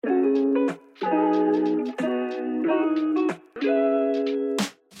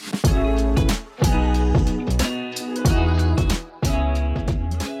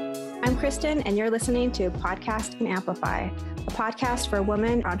Kristen, and you're listening to Podcast and Amplify, a podcast for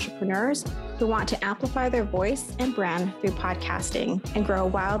women entrepreneurs who want to amplify their voice and brand through podcasting and grow a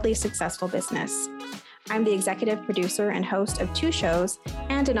wildly successful business. I'm the executive producer and host of 2 shows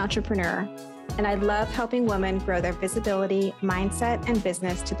and an entrepreneur, and I love helping women grow their visibility, mindset, and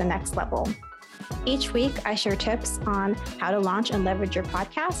business to the next level. Each week, I share tips on how to launch and leverage your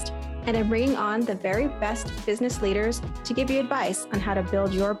podcast, and I'm bringing on the very best business leaders to give you advice on how to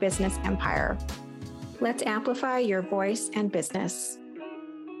build your business empire. Let's amplify your voice and business.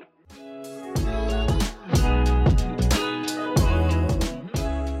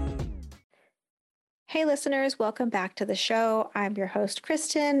 Hey listeners, welcome back to the show. I'm your host,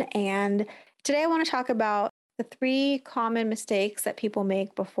 Kristen, and today I want to talk about the 3 common mistakes that people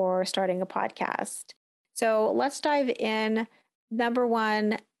make before starting a podcast. So let's dive in. Number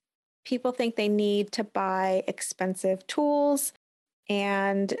 1, people think they need to buy expensive tools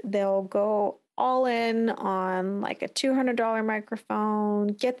and they'll go all in on like a $200 microphone,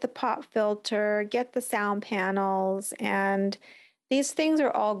 get the pop filter, get the sound panels. And these things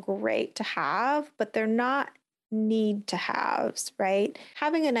are all great to have, but they're not need to haves, right?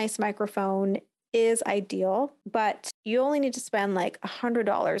 Having a nice microphone is ideal, but you only need to spend like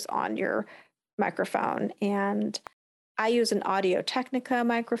 $100 on your microphone. And I use an Audio-Technica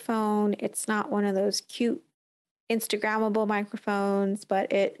microphone. It's not one of those cute Instagrammable microphones,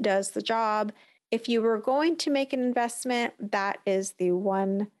 but it does the job. If you were going to make an investment, that is the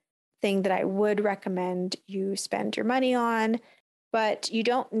one thing that I would recommend you spend your money on. But you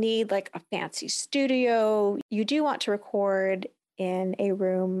don't need like a fancy studio. You do want to record in a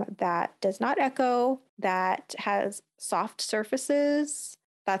room that does not echo, that has soft surfaces.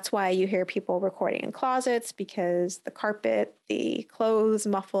 That's why you hear people recording in closets, because the carpet, the clothes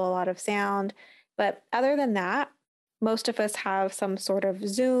muffle a lot of sound. But other than that, most of us have some sort of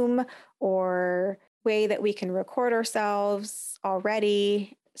Zoom or way that we can record ourselves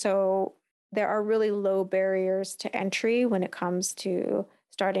already. So there are really low barriers to entry when it comes to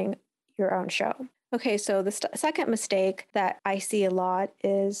starting your own show. Okay, so the second mistake that I see a lot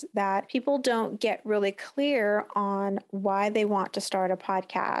is that people don't get really clear on why they want to start a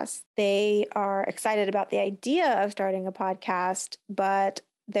podcast. They are excited about the idea of starting a podcast, but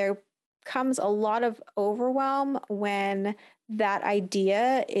there comes a lot of overwhelm when that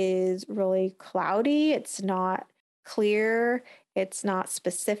idea is really cloudy. It's not clear. It's not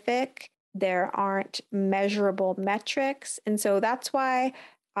specific. There aren't measurable metrics. And so that's why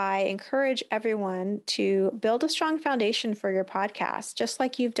I encourage everyone to build a strong foundation for your podcast, just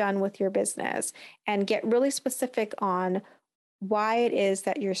like you've done with your business, and get really specific on why it is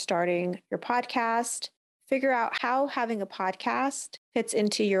that you're starting your podcast. Figure out how having a podcast fits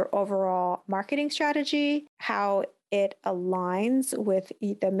into your overall marketing strategy, how it aligns with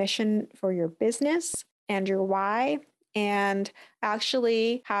the mission for your business and your why. And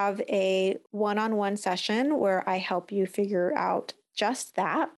actually have a one-on-one session where I help you figure out just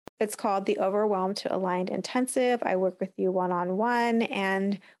that. It's called the Overwhelmed to Aligned Intensive. I work with you one-on-one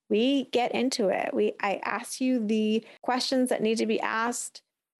and we get into it. I ask you the questions that need to be asked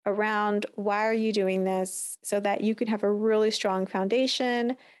around why are you doing this, so that you can have a really strong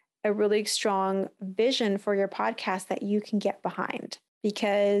foundation, a really strong vision for your podcast that you can get behind.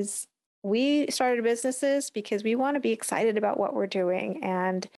 Because we started businesses because we want to be excited about what we're doing.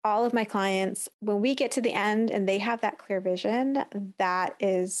 And all of my clients, when we get to the end and they have that clear vision, that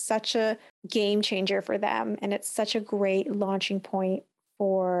is such a game changer for them. And it's such a great launching point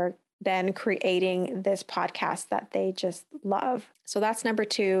for then creating this podcast that they just love. So that's number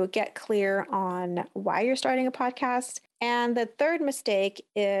 2, get clear on why you're starting a podcast. And the third mistake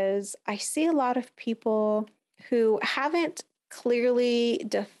is I see a lot of people who haven't clearly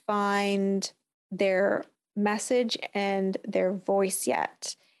defined their message and their voice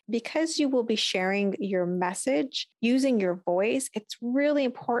yet. Because you will be sharing your message using your voice, it's really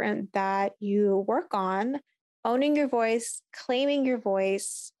important that you work on owning your voice, claiming your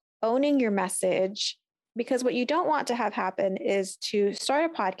voice, owning your message. Because what you don't want to have happen is to start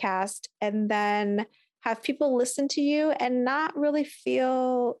a podcast and then have people listen to you and not really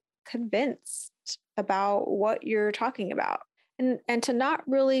feel convinced about what you're talking about. And to not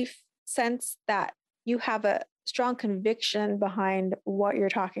really sense that you have a strong conviction behind what you're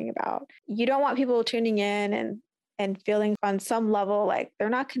talking about. You don't want people tuning in and feeling on some level like they're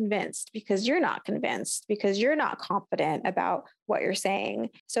not convinced because you're not convinced, because you're not confident about what you're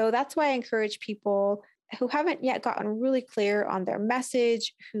saying. So that's why I encourage people who haven't yet gotten really clear on their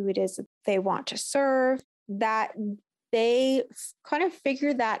message, who it is that they want to serve, that they kind of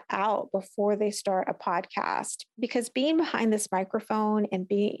figure that out before they start a podcast, because being behind this microphone and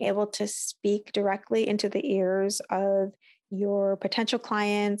being able to speak directly into the ears of your potential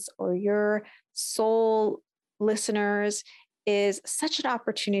clients or your soul listeners is such an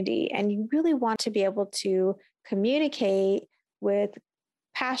opportunity. And you really want to be able to communicate with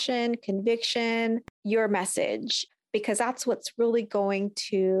passion, conviction, your message, because that's what's really going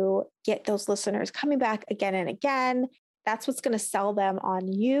to get those listeners coming back again and again. That's what's going to sell them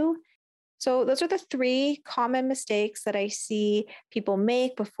on you. So those are the 3 common mistakes that I see people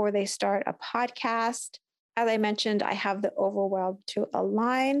make before they start a podcast. As I mentioned, I have the Overwhelmed to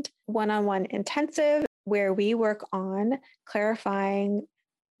Aligned one-on-one intensive where we work on clarifying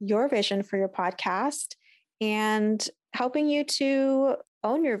your vision for your podcast and helping you to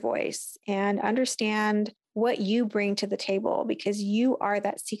own your voice and understand what you bring to the table, because you are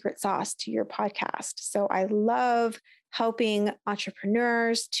that secret sauce to your podcast. So I love helping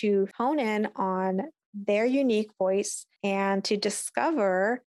entrepreneurs to hone in on their unique voice and to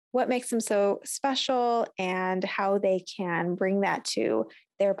discover what makes them so special and how they can bring that to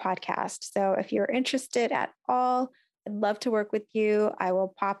their podcast. So if you're interested at all, I'd love to work with you. I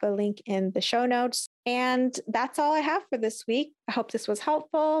will pop a link in the show notes. And that's all I have for this week. I hope this was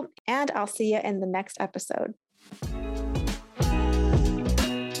helpful, and I'll see you in the next episode.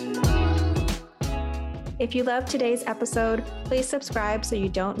 If you loved today's episode, please subscribe so you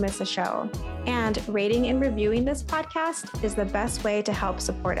don't miss a show. And rating and reviewing this podcast is the best way to help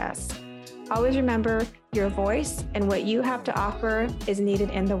support us. Always remember, your voice and what you have to offer is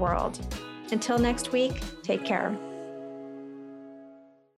needed in the world. Until next week, take care.